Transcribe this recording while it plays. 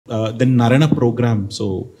Then Narayana program.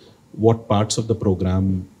 So, what parts of the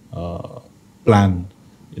program plan,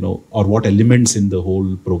 or what elements in the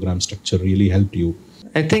whole program structure really helped you?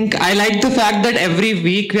 I think I like the fact that every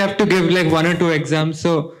week we have to give like 1 or 2 exams.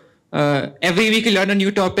 So every week you learn a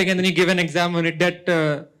new topic and then you give an exam on it.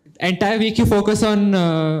 That entire week you focus on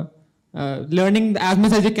learning as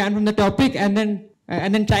much as you can from the topic, and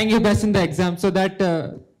then trying your best in the exam. So that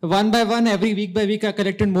one by one, every week by week, I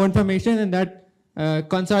collected more information, and that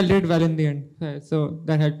consolidated well in the end. So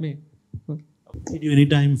that helped me. Did you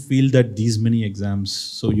anytime feel that these many exams?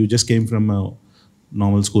 So you just came from a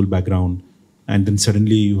normal school background, and then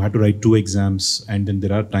suddenly you had to write 2 exams, and then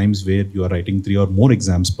there are times where you are writing 3 or more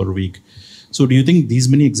exams per week. So do you think these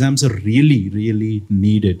many exams are really, really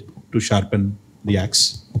needed to sharpen the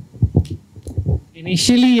axe?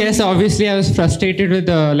 Initially, yes, obviously I was frustrated with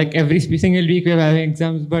like every single week we were having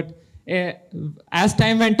exams, but as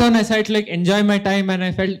time went on, I started to like enjoy my time, and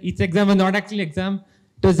I felt each exam was not actually exam.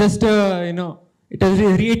 It was just it was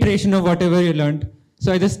a reiteration of whatever you learned.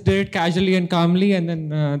 So I just did it casually and calmly, and then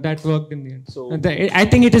that worked in the end. So I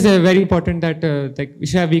think it is very important that like we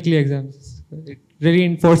should have weekly exams. It really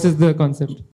enforces the concept.